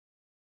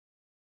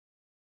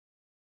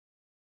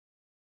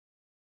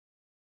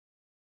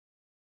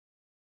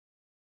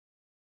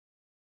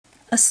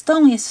A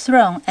stone is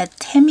thrown at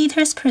 10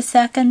 meters per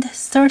second,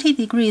 30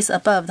 degrees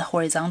above the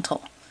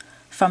horizontal,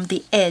 from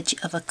the edge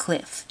of a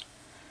cliff.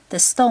 The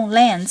stone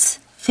lands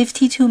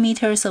 52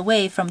 meters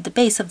away from the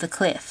base of the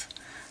cliff.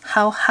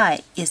 How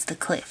high is the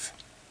cliff?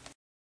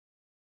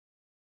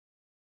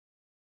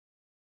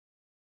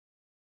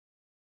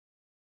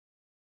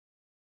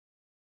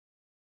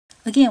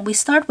 Again, we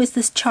start with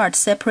this chart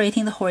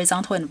separating the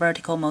horizontal and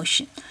vertical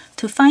motion.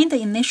 To find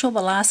the initial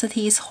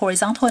velocity's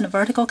horizontal and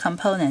vertical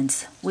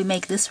components, we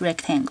make this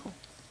rectangle,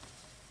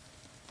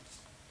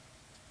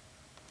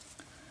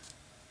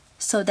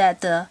 so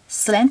that the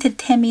slanted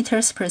 10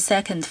 meters per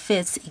second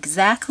fits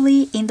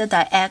exactly in the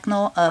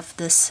diagonal of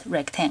this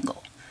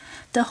rectangle.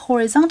 The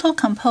horizontal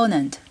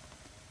component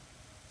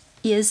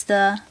is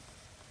the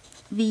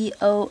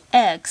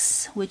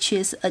VOX, which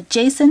is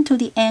adjacent to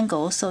the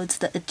angle, so it's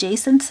the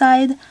adjacent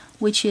side,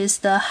 which is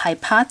the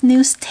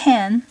hypotenuse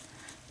 10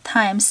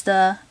 times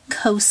the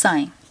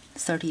cosine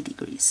 30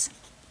 degrees,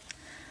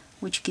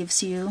 which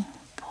gives you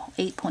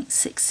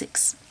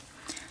 8.66.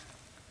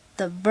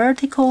 The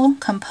vertical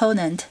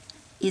component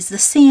is the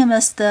same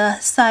as the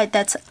side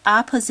that's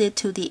opposite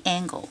to the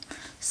angle.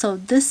 So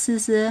this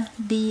is a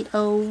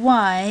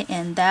VOY,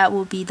 and that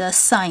will be the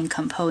sine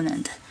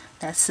component.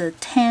 That's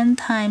 10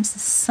 times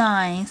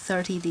sine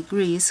 30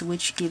 degrees,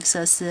 which gives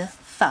us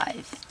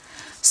 5.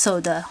 So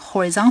the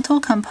horizontal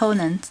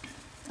component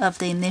of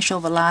the initial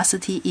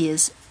velocity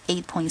is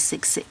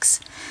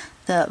 8.66.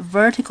 The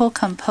vertical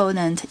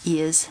component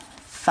is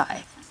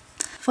 5.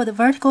 For the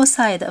vertical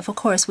side, of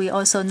course, we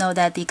also know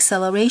that the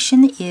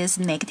acceleration is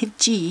negative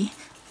g.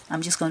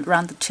 I'm just going to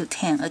round it to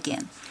 10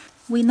 again.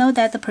 We know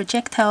that the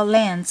projectile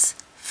lands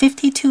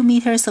 52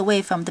 meters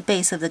away from the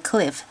base of the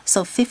cliff.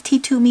 So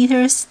 52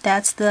 meters,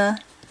 that's the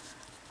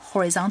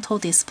horizontal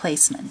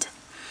displacement.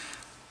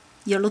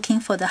 You're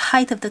looking for the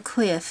height of the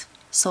cliff,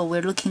 so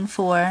we're looking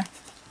for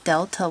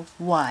delta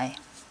y.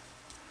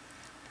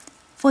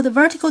 For the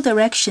vertical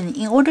direction,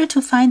 in order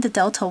to find the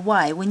delta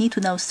y, we need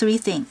to know 3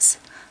 things.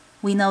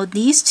 We know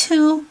these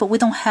 2, but we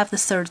don't have the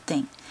third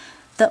thing.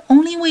 The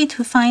only way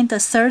to find the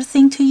third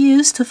thing to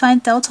use to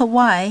find delta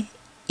y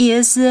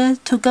is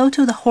to go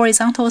to the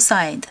horizontal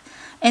side.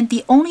 And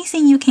the only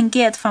thing you can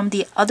get from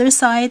the other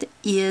side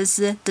is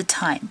the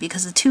time,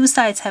 because the 2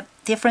 sides have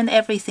different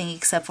everything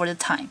except for the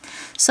time.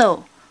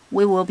 So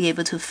we will be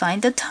able to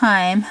find the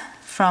time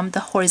from the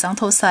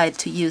horizontal side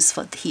to use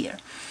for here.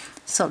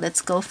 So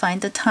let's go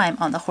find the time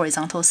on the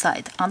horizontal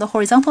side. On the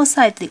horizontal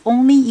side, the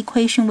only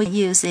equation we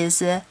use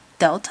is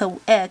delta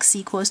x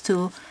equals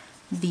to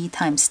v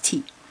times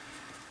t.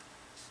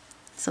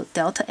 So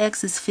delta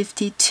x is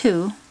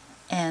 52,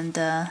 and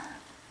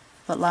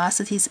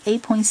velocity is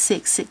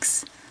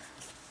 8.66.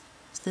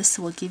 This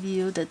will give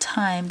you the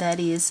time that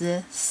is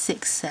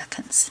 6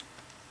 seconds.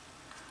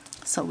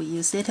 So we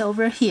use it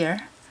over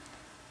here.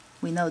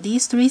 We know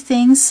these 3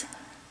 things,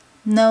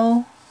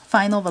 no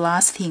final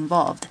velocity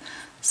involved.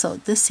 So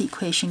this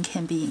equation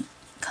can be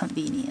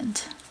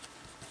convenient.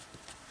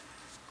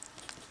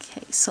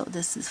 Okay, so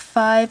this is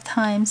 5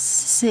 times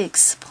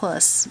 6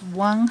 plus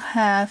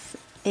 1/2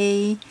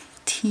 at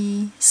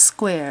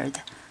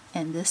squared.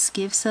 And this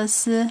gives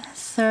us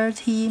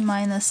 30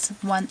 minus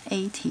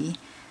 180,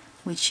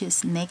 which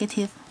is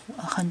negative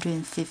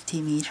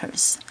 150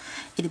 meters.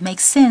 It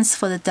makes sense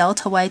for the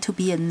delta y to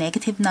be a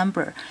negative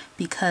number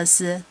because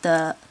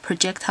the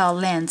projectile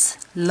lands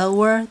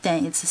lower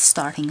than its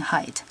starting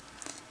height.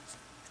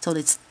 So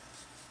its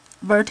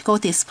vertical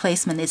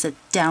displacement is a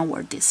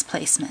downward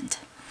displacement.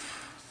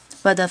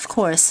 But of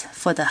course,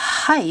 for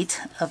the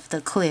height of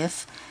the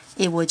cliff,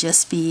 it will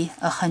just be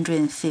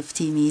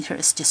 150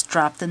 meters. Just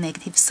drop the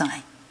negative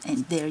sign,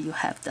 and there you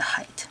have the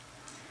height.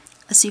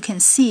 As you can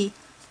see,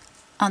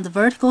 on the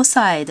vertical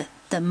side,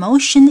 the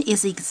motion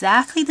is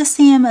exactly the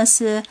same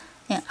as an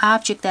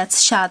object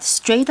that's shot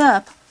straight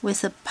up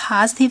with a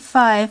positive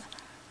 5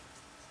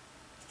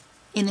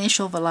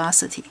 initial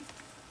velocity.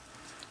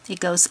 It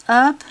goes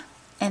up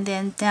and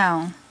then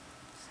down.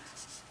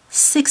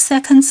 6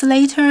 seconds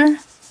later,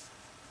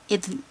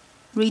 it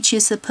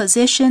reaches a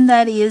position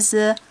that is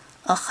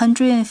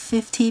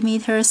 150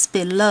 meters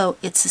below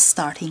its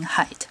starting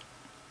height.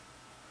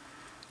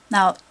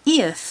 Now,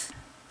 if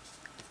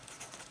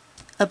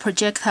a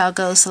projectile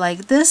goes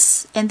like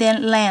this and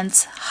then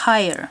lands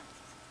higher,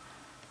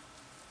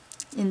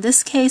 in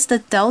this case, the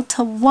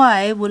delta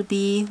y would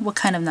be what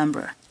kind of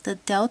number? The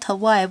delta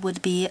y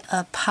would be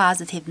a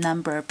positive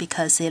number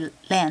because it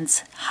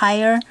lands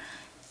higher.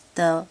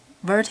 The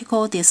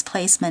vertical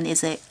displacement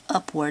is an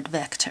upward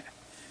vector.